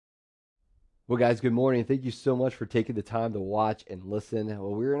Well, guys, good morning. Thank you so much for taking the time to watch and listen.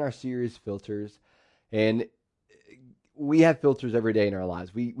 Well, we're in our series Filters, and we have filters every day in our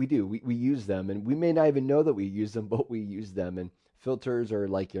lives. We do. We use them, and we may not even know that we use them, but we use them. And filters are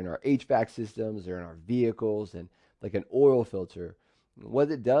like in our HVAC systems, they're in our vehicles, and like an oil filter. What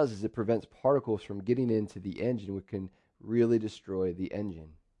it does is it prevents particles from getting into the engine, which can really destroy the engine.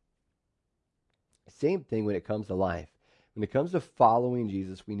 Same thing when it comes to life. When it comes to following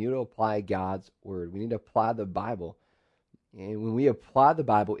Jesus, we need to apply God's word. We need to apply the Bible. And when we apply the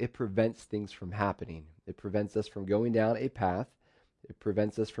Bible, it prevents things from happening. It prevents us from going down a path. It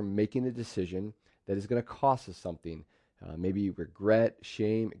prevents us from making a decision that is going to cost us something, maybe regret,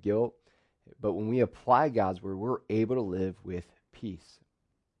 shame, guilt. But when we apply God's word, we're able to live with peace.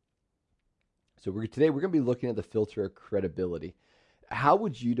 So today we're going to be looking at the filter of credibility. How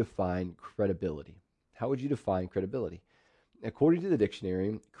would you define credibility? How would you define credibility? According to the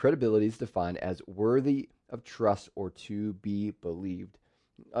dictionary, credibility is defined as worthy of trust or to be believed.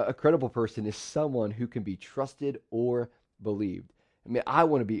 A credible person is someone who can be trusted or believed. I mean, I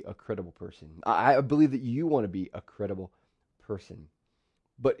want to be a credible person. I believe that you want to be a credible person.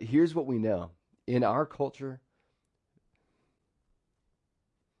 But here's what we know. In our culture,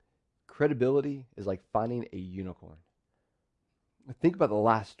 credibility is like finding a unicorn. Think about the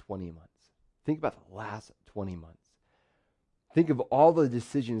last 20 months. Think about the last 20 months. Think of all the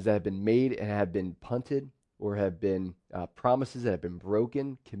decisions that have been made and have been punted, or have been promises that have been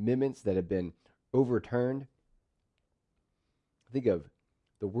broken, commitments that have been overturned. Think of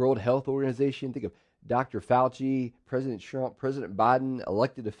the World Health Organization. Think of Dr. Fauci, President Trump, President Biden,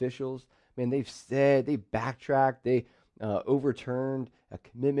 elected officials. Man, they backtracked, they overturned a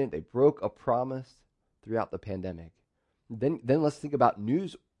commitment, they broke a promise throughout the pandemic. Then let's think about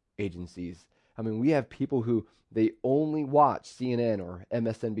news agencies. I mean, we have people who they only watch CNN or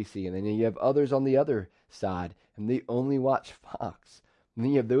MSNBC, and then you have others on the other side, and they only watch Fox. And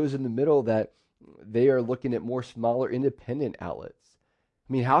then you have those in the middle that they are looking at more smaller independent outlets.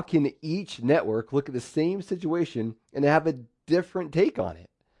 I mean, how can each network look at the same situation and have a different take on it?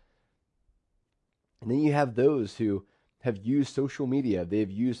 And then you have those who have used social media. They've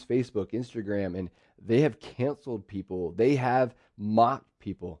used Facebook, Instagram, and they have canceled people. They have mocked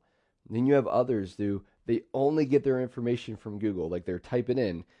people. And then you have others who they only get their information from Google. Like they're typing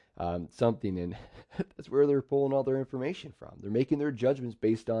in something, and that's where they're pulling all their information from. They're making their judgments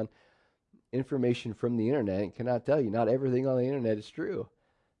based on information from the internet, and cannot tell you not everything on the internet is true.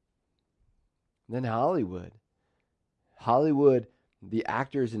 And then Hollywood, the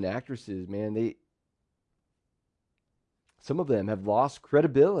actors and actresses, man, some of them have lost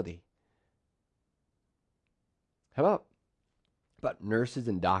credibility. How about nurses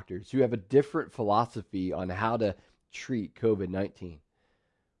and doctors who have a different philosophy on how to treat COVID-19?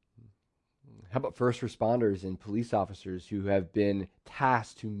 How about first responders and police officers who have been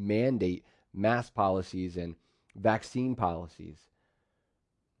tasked to mandate mask policies and vaccine policies?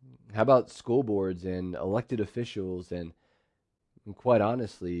 How about school boards and elected officials and quite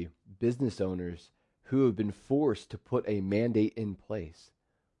honestly, business owners who have been forced to put a mandate in place?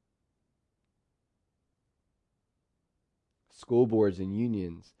 School boards and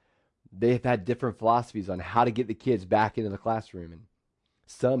unions, they've had different philosophies on how to get the kids back into the classroom, and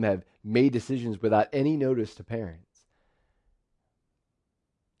some have made decisions without any notice to parents.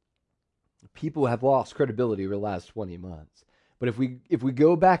 People have lost credibility over the last 20 months. But if we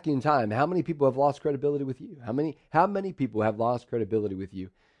go back in time, how many people have lost credibility with you? How many people have lost credibility with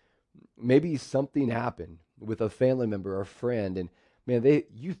you? Maybe something happened with a family member or a friend, and man,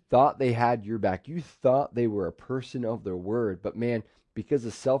 you thought they had your back. You thought they were a person of their word. But man, because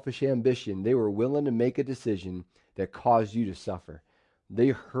of selfish ambition, they were willing to make a decision that caused you to suffer. They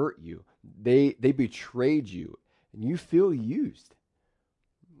hurt you. They betrayed you. And you feel used.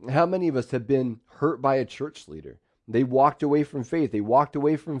 How many of us have been hurt by a church leader? They walked away from faith. They walked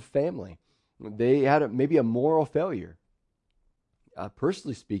away from family. They had maybe a moral failure.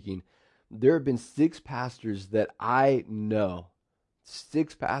 Personally speaking, there have been 6 pastors that I know.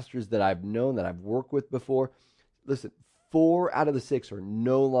 6 pastors that I've known, that I've worked with before. Listen, 4 out of the 6 are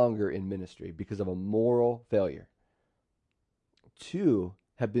no longer in ministry because of a moral failure. 2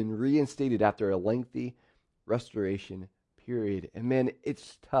 have been reinstated after a lengthy restoration period. And man,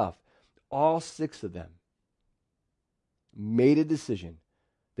 it's tough. All 6 of them made a decision.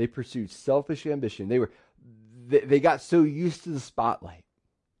 They pursued selfish ambition. They got so used to the spotlight.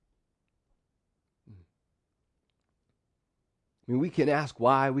 I mean, we can ask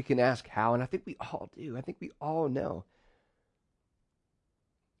why, we can ask how, and I think we all do. I think we all know.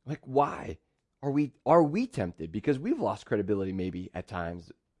 Like, why are we tempted? Because we've lost credibility maybe at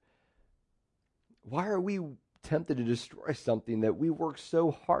times. Why are we tempted to destroy something that we work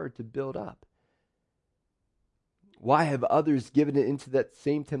so hard to build up? Why have others given it into that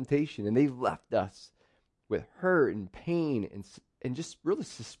same temptation and they left us with hurt and pain and just really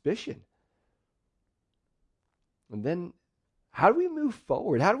suspicion? And then how do we move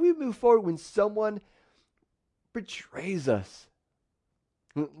forward? How do we move forward when someone betrays us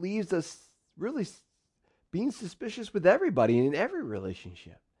and it leaves us really being suspicious with everybody and in every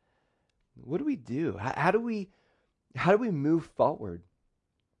relationship? What do we do? How do we move forward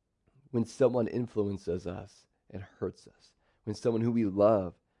when someone influences us and hurts us? When someone who we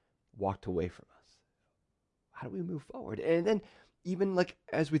love walked away from us? How do we move forward? And then even like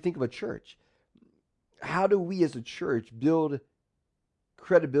as we think of a church, how do we as a church build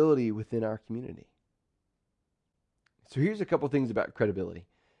credibility within our community? So here's a couple things about credibility.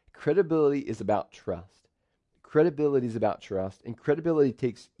 Credibility is about trust. Credibility is about trust, and credibility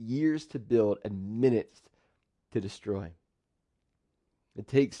takes years to build and minutes to destroy. It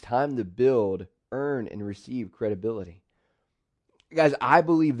takes time to build, earn, and receive credibility. Guys, I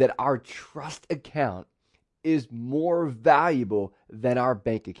believe that our trust account is more valuable than our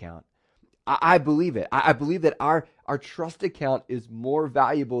bank account. I believe it. I believe that our trust account is more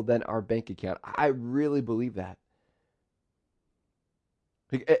valuable than our bank account. I really believe that.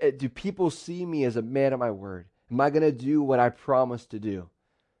 Do people see me as a man of my word? Am I going to do what I promise to do?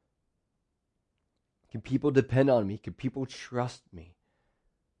 Can people depend on me? Can people trust me?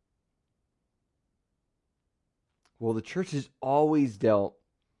 Well, the church has always dealt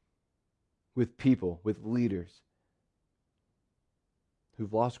with people, with leaders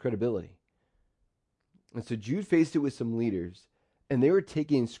who've lost credibility. And so Jude faced it with some leaders, and they were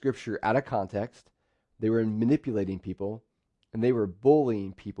taking scripture out of context, they were manipulating people, and they were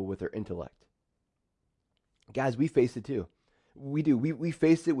bullying people with their intellect. Guys, we face it too. We do. We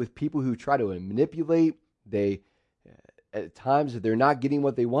face it with people who try to manipulate. They, at times, if they're not getting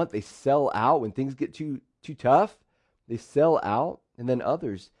what they want, they sell out. When things get too tough, they sell out. And then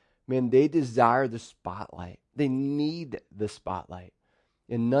others, man, they desire the spotlight. They need the spotlight.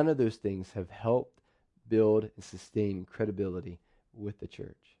 And none of those things have helped build and sustain credibility with the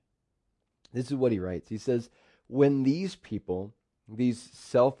church. This is what he writes. He says, when these people, these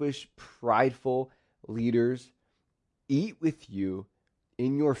selfish, prideful leaders, eat with you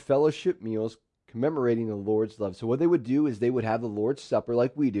in your fellowship meals, commemorating the Lord's love. So what they would do is they would have the Lord's Supper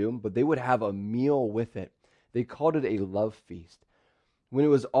like we do, but they would have a meal with it. They called it a love feast. When it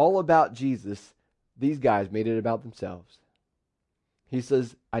was all about Jesus, these guys made it about themselves. He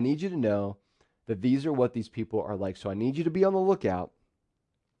says, I need you to know that these are what these people are like. So I need you to be on the lookout.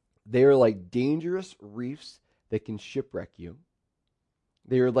 They are like dangerous reefs that can shipwreck you.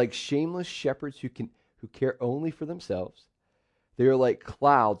 They are like shameless shepherds who care only for themselves. They are like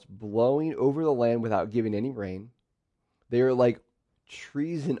clouds blowing over the land without giving any rain. They are like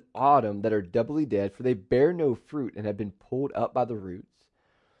trees in autumn that are doubly dead, for they bear no fruit and have been pulled up by the roots.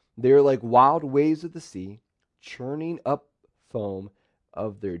 They are like wild waves of the sea, churning up foam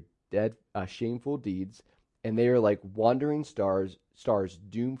of their dead, shameful deeds. And they are like wandering stars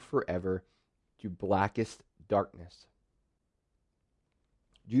doomed forever to blackest darkness.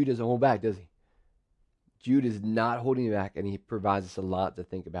 Jude doesn't hold back, does he? Jude is not holding back, and he provides us a lot to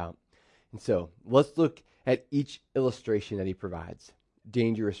think about. And so let's look at each illustration that he provides.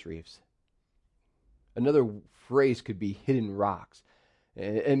 Dangerous reefs. Another phrase could be hidden rocks.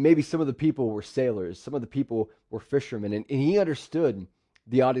 And maybe some of the people were sailors. Some of the people were fishermen. And he understood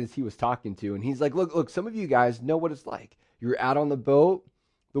the audience he was talking to. And he's like, look, some of you guys know what it's like. You're out on the boat.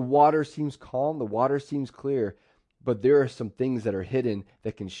 The water seems calm. The water seems clear. But there are some things that are hidden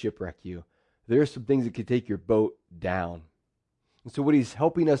that can shipwreck you. There are some things that could take your boat down. And so what he's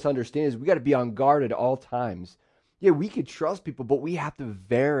helping us understand is we got to be on guard at all times. Yeah, we could trust people, but we have to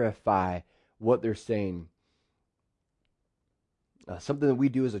verify what they're saying. Something that we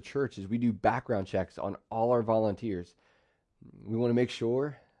do as a church is we do background checks on all our volunteers. We want to make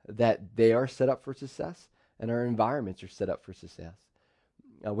sure that they are set up for success and our environments are set up for success.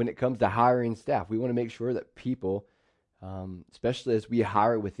 When it comes to hiring staff, we want to make sure that people, especially as we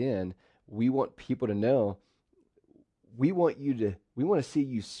hire within, we want people to know we want to see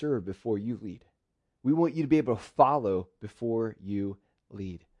you serve before you lead. We want you to be able to follow before you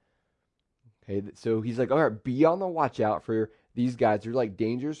lead. Okay, so he's like, all right, be on the watch out for these guys. They're like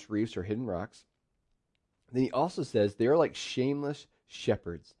dangerous reefs or hidden rocks. Then he also says they are like shameless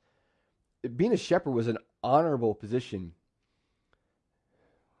shepherds. Being a shepherd was an honorable position.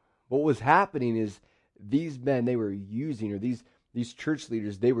 What was happening is these men, they were using, or these church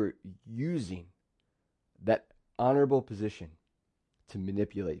leaders, they were using that honorable position to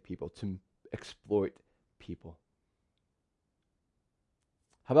manipulate people, to exploit people?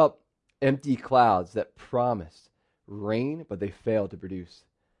 How about empty clouds that promise rain, but they fail to produce?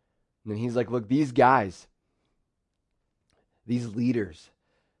 And then he's like, look, these guys, these leaders,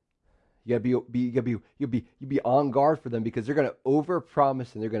 you gotta be on guard for them because they're gonna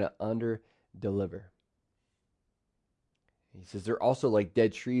overpromise and they're gonna underdeliver. He says they're also like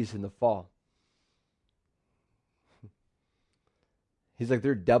dead trees in the fall. He's like,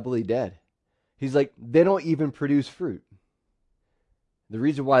 they're doubly dead. He's like, they don't even produce fruit. The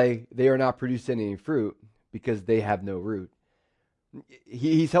reason why they are not producing any fruit, because they have no root.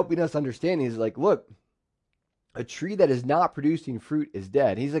 He's helping us understand. He's like, look, a tree that is not producing fruit is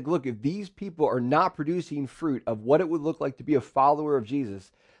dead. He's like, look, if these people are not producing fruit of what it would look like to be a follower of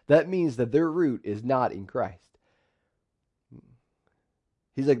Jesus, that means that their root is not in Christ.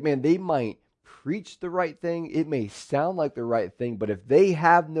 He's like, man, they might preach the right thing. It may sound like the right thing, but if they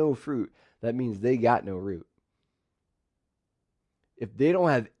have no fruit, that means they got no root. If they don't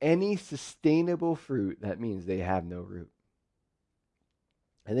have any sustainable fruit, that means they have no root.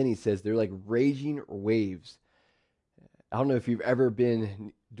 And then he says they're like raging waves. I don't know if you've ever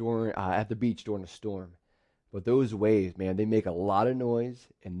been at the beach during a storm, but those waves, man, they make a lot of noise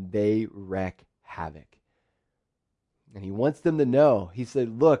and they wreak havoc. And he wants them to know. He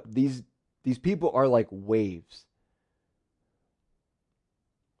said, look, these people are like waves.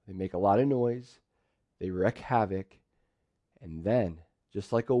 They make a lot of noise, they wreak havoc, and then,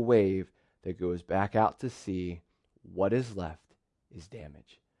 just like a wave that goes back out to sea, what is left is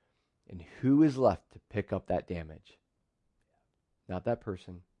damage. And who is left to pick up that damage? Not that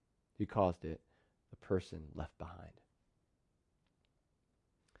person who caused it, the person left behind.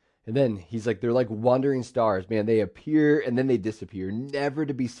 And then he's like, they're like wandering stars. Man, they appear and then they disappear, never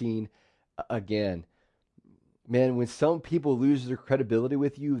to be seen again. Man, when some people lose their credibility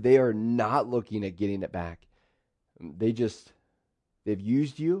with you, they are not looking at getting it back. They've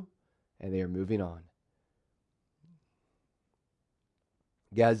used you and they are moving on.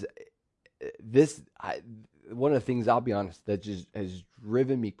 Guys, one of the things, I'll be honest, that just has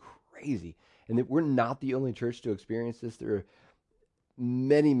driven me crazy, and that we're not the only church to experience this. There are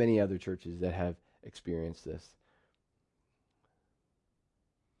many, many other churches that have experienced this.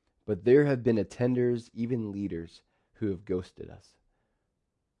 But there have been attenders, even leaders, who have ghosted us.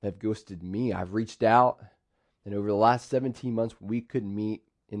 They've ghosted me. I've reached out, and over the last 17 months, when we couldn't meet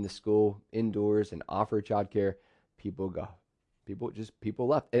in the school, indoors, and offer childcare, people go. People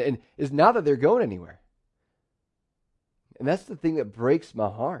left. And it's not that they're going anywhere. And that's the thing that breaks my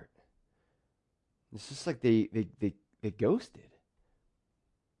heart. It's just like they ghosted.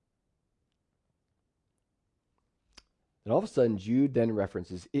 And all of a sudden, Jude then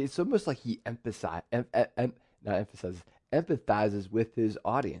references, it's almost like he empathizes with his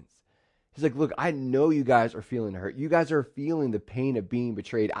audience. He's like, look, I know you guys are feeling hurt. You guys are feeling the pain of being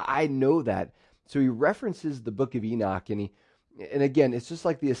betrayed. I know that. So he references the book of Enoch, and again, it's just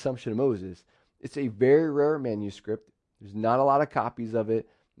like the Assumption of Moses. It's a very rare manuscript. There's not a lot of copies of it.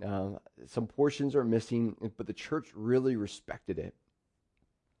 Some portions are missing, but the church really respected it.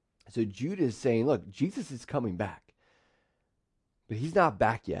 So Jude is saying, look, Jesus is coming back. But he's not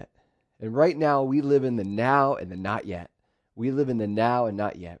back yet. And right now, we live in the now and the not yet. We live in the now and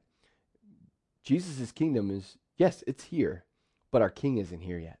not yet. Jesus' kingdom is, yes, it's here, but our king isn't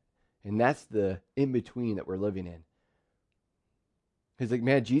here yet. And that's the in-between that we're living in. He's like,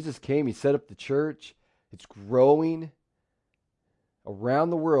 man, Jesus came, he set up the church. It's growing. Around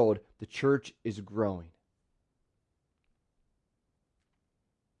the world, the church is growing.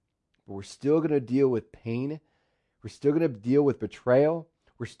 But we're still going to deal with pain. We're still going to deal with betrayal.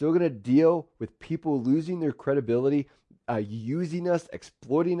 We're still going to deal with people losing their credibility, using us,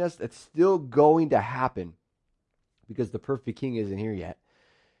 exploiting us. That's still going to happen because the perfect king isn't here yet.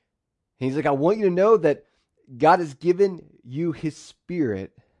 And he's like, I want you to know that God has given you his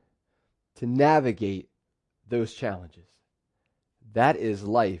spirit to navigate those challenges. That is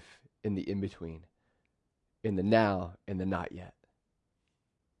life in the in-between, in the now and the not yet.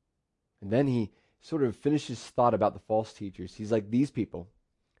 And then he sort of finishes thought about the false teachers. He's like, these people,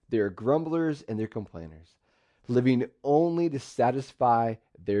 they're grumblers and they're complainers, living only to satisfy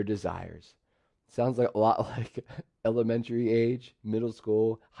their desires. Sounds like a lot like elementary age, middle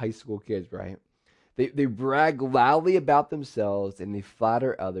school, high school kids, right? They brag loudly about themselves and they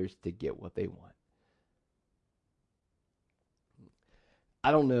flatter others to get what they want. I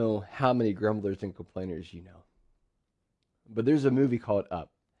don't know how many grumblers and complainers you know, but there's a movie called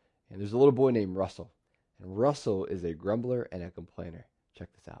Up, and there's a little boy named Russell, and Russell is a grumbler and a complainer. Check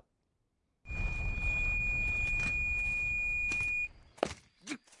this out.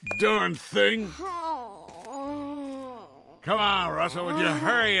 darn thing. Oh. Come on, Russell, would you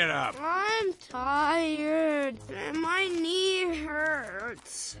hurry it up? I'm tired, and my knee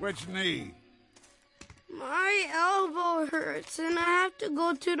hurts. Which knee? My elbow hurts, and I have to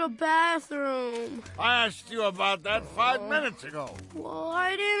go to the bathroom. I asked you about that 5 minutes ago. Well,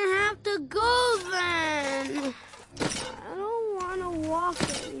 I didn't have to go then. I don't want to walk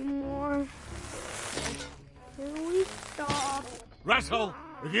anymore. Can we stop? Russell,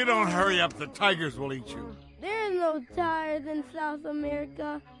 if you don't hurry up, the tigers will eat you. There's no tigers in South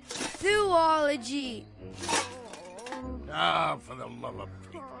America. Zoology. Ah, for the love of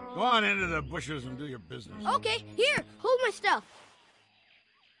Pete. Go on into the bushes and do your business. Okay, here, hold my stuff.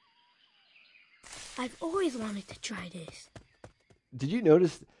 I've always wanted to try this. Did you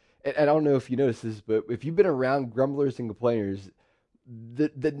notice, and I don't know if you noticed this, but if you've been around grumblers and complainers, the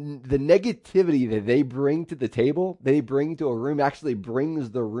negativity that they bring to the table, they bring to a room, actually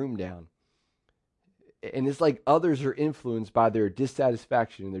brings the room down. And it's like others are influenced by their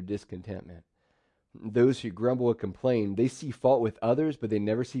dissatisfaction and their discontentment. Those who grumble and complain, they see fault with others, but they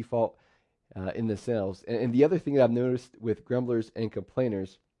never see fault in themselves. And the other thing that I've noticed with grumblers and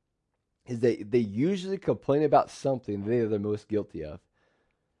complainers is that they usually complain about something they are the most guilty of.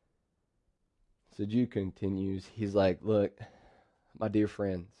 So Jude continues. He's like, look, my dear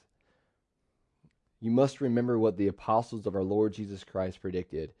friends, you must remember what the apostles of our Lord Jesus Christ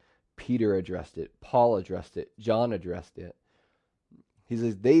predicted. Peter addressed it. Paul addressed it. John addressed it. He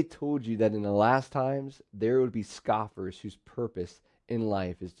says, they told you that in the last times there would be scoffers whose purpose in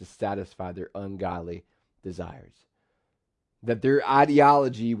life is to satisfy their ungodly desires. That their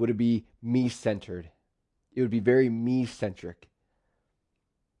ideology would be me-centered. It would be very me-centric.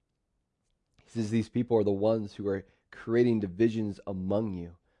 He says these people are the ones who are creating divisions among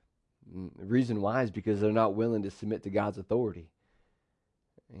you. The reason why is because they're not willing to submit to God's authority.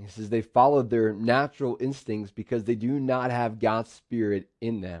 He says they followed their natural instincts because they do not have God's Spirit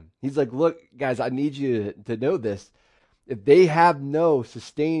in them. He's like, look, guys, I need you to know this. If they have no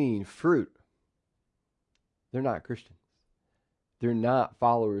sustaining fruit, they're not Christians. They're not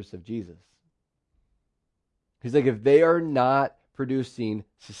followers of Jesus. He's like, if they are not producing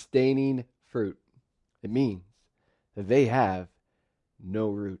sustaining fruit, it means that they have no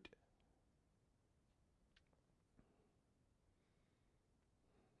root.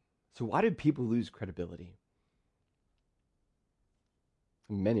 So why did people lose credibility?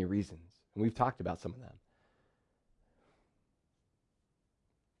 Many reasons, and we've talked about some of them.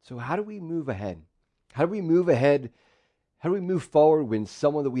 So how do we move ahead? How do we move ahead? How do we move forward when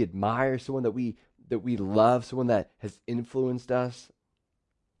someone that we admire, someone that we love, someone that has influenced us?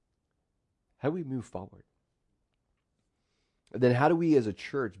 How do we move forward? And then how do we as a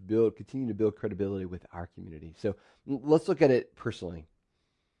church continue to build credibility with our community? So let's look at it personally.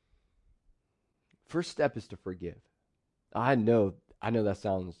 First step is to forgive. I know that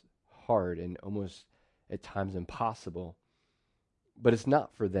sounds hard and almost at times impossible, but it's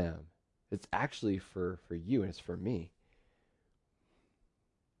not for them. It's actually for you, and it's for me.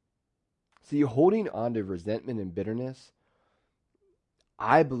 See, holding on to resentment and bitterness,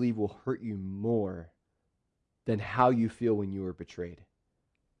 I believe will hurt you more than how you feel when you were betrayed.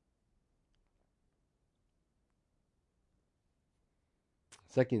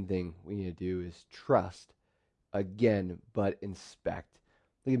 Second thing we need to do is trust again, but inspect.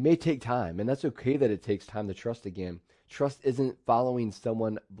 Like, it may take time, and that's okay that it takes time to trust again. Trust isn't following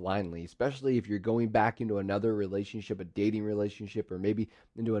someone blindly, especially if you're going back into another relationship, a dating relationship, or maybe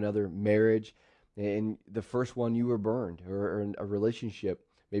into another marriage. And the first one you were burned, or a relationship,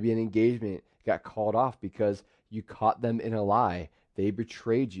 maybe an engagement got called off because you caught them in a lie. They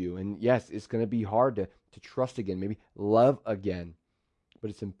betrayed you. And yes, it's going to be hard to trust again, maybe love again. But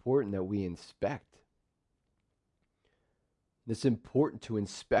it's important that we inspect. It's important to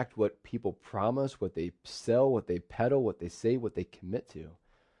inspect what people promise, what they sell, what they peddle, what they say, what they commit to.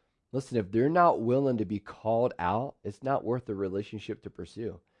 Listen, if they're not willing to be called out, it's not worth the relationship to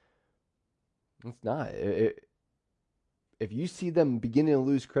pursue. It's not. If you see them beginning to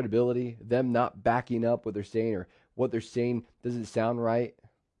lose credibility, them not backing up what they're saying, or what they're saying doesn't sound right,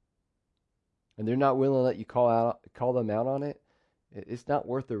 and they're not willing to let you call them out on it, it's not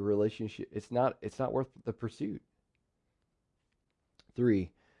worth the relationship. It's not worth the pursuit.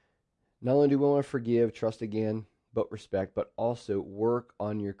 3, not only do we want to forgive, trust again, but respect, but also work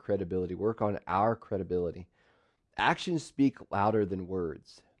on your credibility. Work on our credibility. Actions speak louder than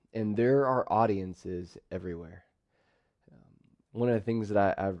words, and there are audiences everywhere. One of the things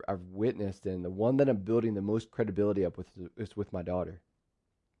that I've witnessed, and the one that I'm building the most credibility up with, is with my daughter.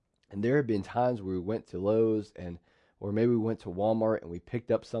 And there have been times where we went to Lowe's and Or maybe we went to Walmart and we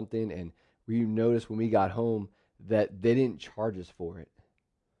picked up something and we noticed when we got home that they didn't charge us for it.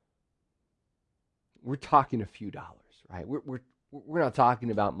 We're talking a few dollars, right? We're not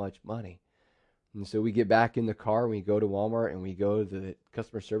talking about much money. And so we get back in the car and we go to Walmart and we go to the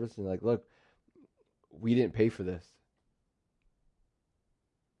customer service and like, look, we didn't pay for this.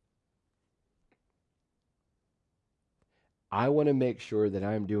 I want to make sure that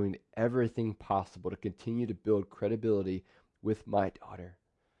I'm doing everything possible to continue to build credibility with my daughter,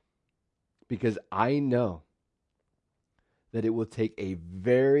 because I know that it will take a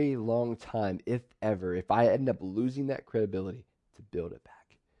very long time, if ever, if I end up losing that credibility, to build it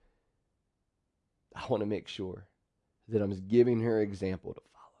back. I want to make sure that I'm giving her an example to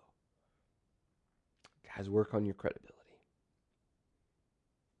follow. Guys, work on your credibility.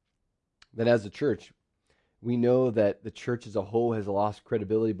 Then as a church, we know that the church as a whole has lost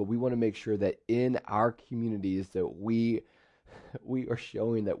credibility, but we want to make sure that in our communities that we are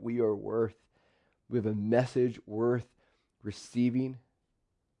showing that we have a message worth receiving.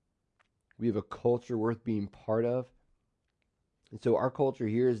 We have a culture worth being part of. And so our culture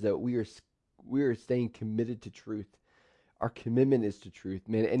here is that we are staying committed to truth. Our commitment is to truth.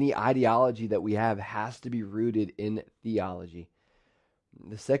 Man, any ideology that we have has to be rooted in theology.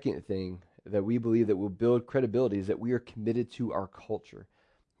 The second thing that we believe that will build credibility is that we are committed to our culture.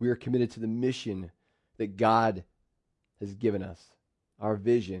 We are committed to the mission that God has given us, our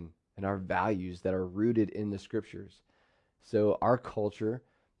vision and our values that are rooted in the scriptures. So our culture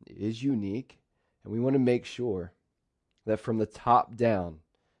is unique, and we want to make sure that from the top down,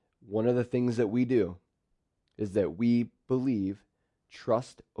 one of the things that we do is that we believe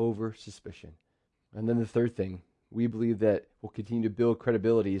trust over suspicion. And then the third thing we believe that will continue to build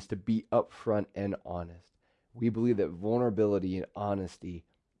credibility is to be upfront and honest. We believe that vulnerability and honesty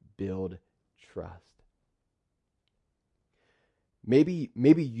build trust. Maybe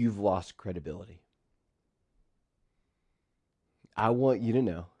you've lost credibility. I want you to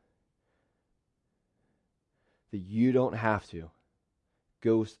know that you don't have to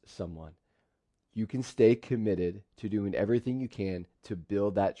ghost someone. You can stay committed to doing everything you can to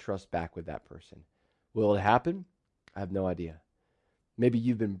build that trust back with that person. Will it happen? I have no idea. Maybe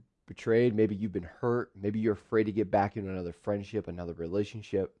you've been betrayed. Maybe you've been hurt. Maybe you're afraid to get back into another friendship, another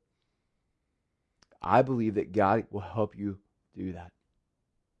relationship. I believe that God will help you do that.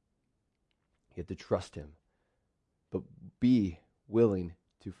 You have to trust Him, but be willing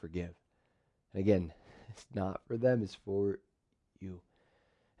to forgive. And again, it's not for them, it's for you.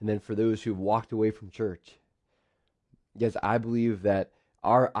 And then for those who've walked away from church, yes, I believe that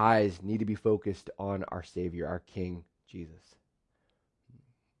our eyes need to be focused on our Savior, our King, Jesus.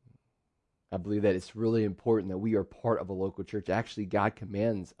 I believe that it's really important that we are part of a local church. Actually, God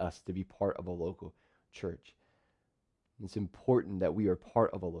commands us to be part of a local church. It's important that we are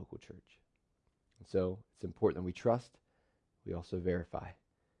part of a local church. And so it's important that we trust. We also verify.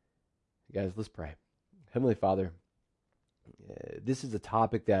 Guys, let's pray. Heavenly Father, this is a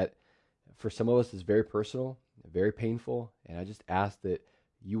topic that for some of us is very personal, very painful, and I just ask that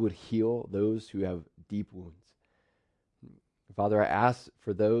you would heal those who have deep wounds. Father, I ask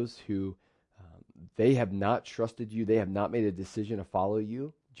for those who they have not trusted you, they have not made a decision to follow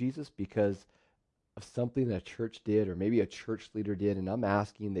you, Jesus, because of something that a church did or maybe a church leader did, and I'm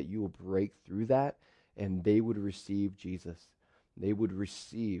asking that you will break through that and they would receive Jesus. They would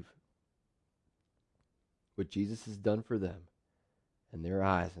receive what Jesus has done for them, and their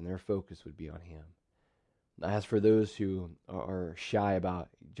eyes and their focus would be on Him. I ask for those who are shy about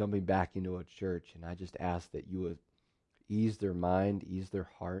jumping back into a church, and I just ask that you would ease their mind, ease their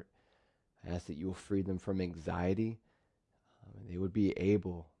heart. I ask that you will free them from anxiety, and they would be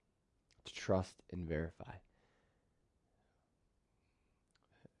able to trust and verify.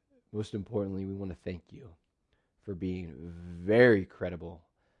 Most importantly, we want to thank you for being very credible,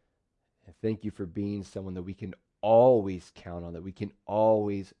 and thank you for being someone that we can always count on, that we can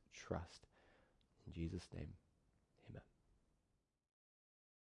always trust. In Jesus' name, amen.